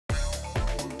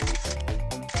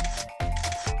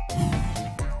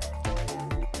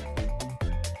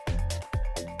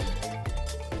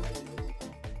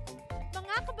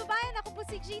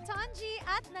Tanji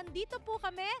at nandito po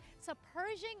kami sa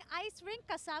Pershing Ice Rink.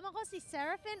 Kasama ko si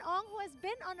Serafin Ong who has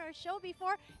been on our show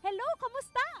before. Hello,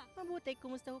 kamusta? Mabuti,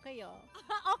 kumusta ho kayo?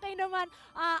 Okay naman.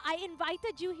 I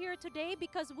invited you here today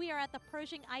because we are at the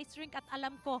Pershing Ice Rink at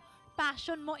alam ko,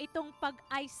 passion mo itong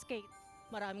pag-ice skate.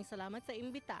 Maraming salamat sa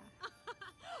imbita.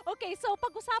 Okay, so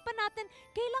pag-usapan natin,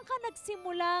 kailan ka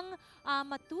nagsimulang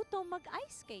matuto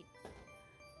mag-ice skate?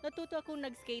 Natuto akong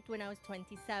nag-skate when I was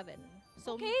 27.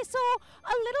 So, Okay, so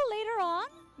a little later on?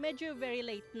 medyo very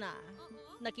late na.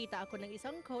 Nakita ako ng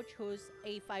isang coach who's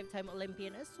a 5-time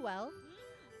Olympian as well.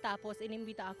 Tapos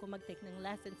inimbita ako mag-take ng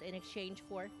lessons in exchange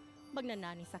for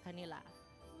magnanani sa kanila.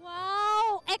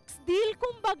 Wow! Ex-deal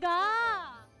kumbaga!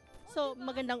 So,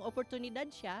 magandang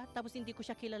oportunidad siya. Tapos hindi ko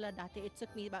siya kilala dati. It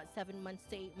took me about 7 months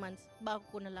to 8 months bago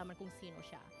ko nalaman kung sino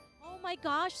siya. Oh my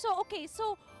gosh! So, okay,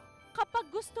 so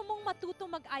kapag gusto mong matuto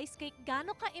mag-ice skate,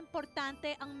 gaano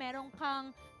ka-importante ang merong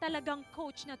kang talagang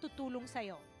coach na tutulong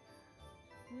sa'yo?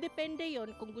 Depende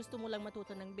yon kung gusto mo lang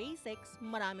matuto ng basics,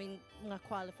 maraming mga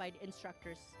qualified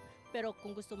instructors. Pero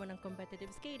kung gusto mo ng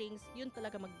competitive skating, yun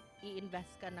talaga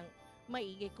mag-i-invest ka ng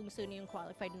maigi kung sino yung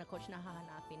qualified na coach na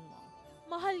hahanapin mo.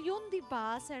 Mahal yun, di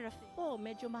ba, Serafin? Oh,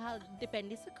 medyo mahal.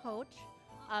 Depende sa coach.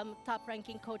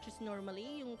 Top-ranking coaches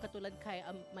normally, yung katulad kay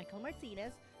Michael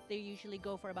Martinez, they usually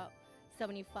go for about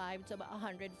 75 to about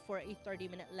 100 for a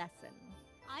 30-minute lesson.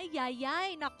 Ay,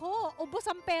 nako, ubos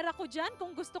ang pera ko dyan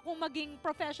kung gusto kong maging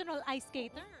professional ice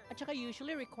skater. At saka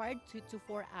usually required 2 to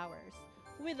 4 hours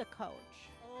with a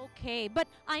coach. Okay, but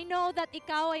I know that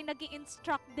ikaw ay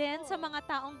nag-i-instruct din sa mga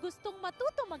taong gustong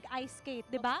matuto mag-ice skate,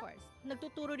 di ba? Of course.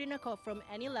 Nagtuturo din ako from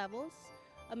any levels,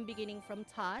 beginning from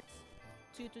tots,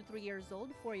 2 to 3 years old,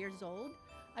 4 years old,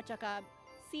 at saka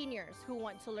seniors who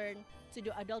want to learn to do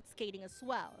adult skating as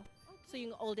well. So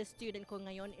yung oldest student ko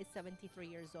ngayon is 73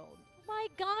 years old. Oh my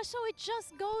gosh, so it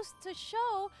just goes to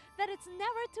show that it's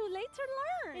never too late to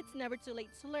learn. It's never too late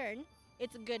to learn.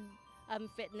 It's a good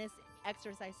fitness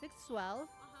exercise as well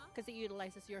because it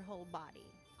utilizes your whole body.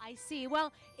 I see.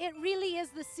 Well, it really is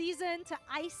the season to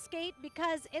ice skate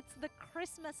because it's the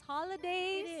Christmas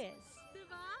holidays. It is.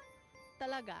 Diba?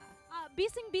 Talaga.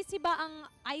 Busy ba ang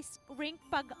ice rink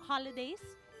pag holidays?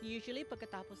 Usually,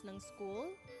 pagkatapos ng school,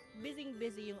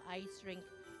 busy yung ice rink.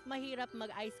 Mahirap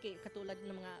mag-ice skate katulad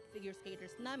ng mga figure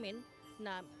skaters namin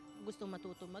na gusto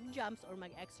matuto mag-jumps or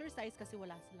mag-exercise kasi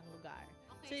wala silang lugar.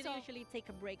 Okay, so they usually take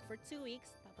a break for 2 weeks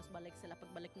tapos balik sila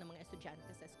pagbalik ng mga estudyante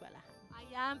sa eskwelahan.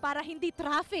 Ayan, para hindi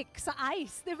traffic sa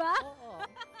ice, di ba? Oo.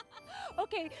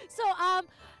 Okay, so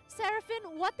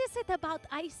Serafin, what is it about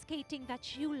ice skating that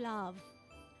you love?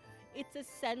 It's a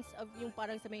sense of yung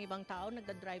parang sa mga ibang tao,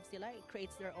 nagda-drive sila, it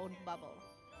creates their own bubble.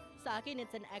 Sa akin,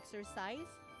 it's an exercise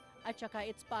at saka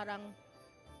it's parang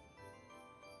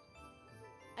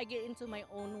I get into my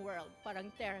own world.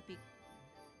 Parang therapy,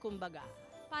 kumbaga.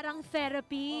 Parang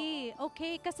therapy. Oo.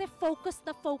 Okay, kasi focused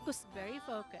na focused. Very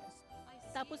focused.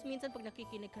 Tapos minsan pag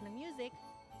nakikinig ka ng music,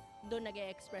 doon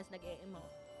nag-e-express,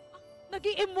 nag-e-emote.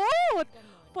 Nag-i-emote!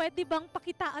 Ganon. Pwede bang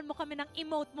pakitaan mo kami ng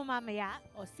emote mo mamaya?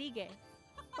 O sige,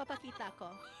 papakita ko.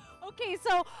 Okay,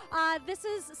 so this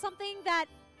is something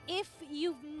that if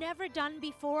you've never done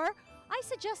before, I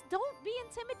suggest don't be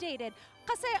intimidated.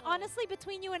 Kasi honestly,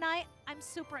 between you and I'm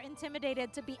super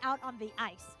intimidated to be out on the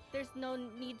ice. There's no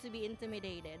need to be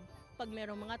intimidated. Pag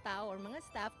merong mga tao or mga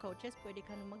staff coaches, pwede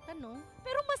ka nang magtanong.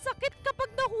 Pero masakit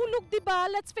kapag nahulog, di ba?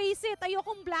 Let's face it,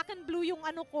 ayokong black and blue yung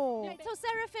ano ko. Right. So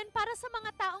Serafin, para sa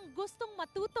mga taong gustong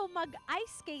matuto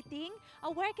mag-ice skating,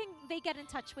 where can they get in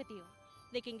touch with you?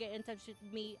 They can get in touch with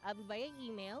me via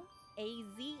email,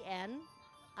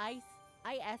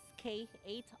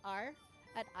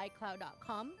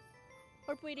 aznisk8r@icloud.com,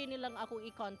 or pwede nilang akong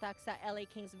i-contact sa LA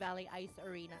Kings Valley Ice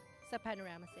Arena sa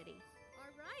Panorama City.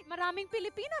 Alright, maraming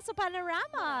Pilipinas sa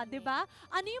Panorama, di ba?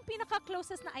 Ano yung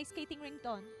pinaka-closest na ice skating rink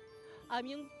doon?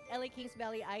 Yung LA Kings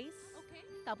Valley Ice, Okay.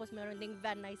 tapos meron ding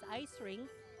Van Nuys Ice Ring.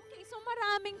 Okay, so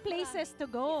maraming places to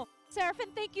go.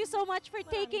 Serafin, thank you so much for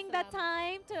taking the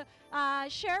time to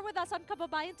share with us on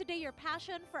Kababayan Today your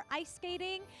passion for ice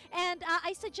skating. And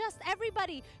I suggest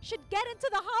everybody should get into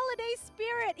the holiday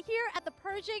spirit here at the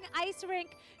Pershing Ice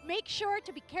Rink. Make sure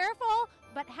to be careful,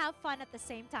 but have fun at the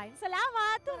same time.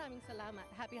 Salamat! Maraming salamat.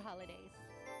 Happy holidays.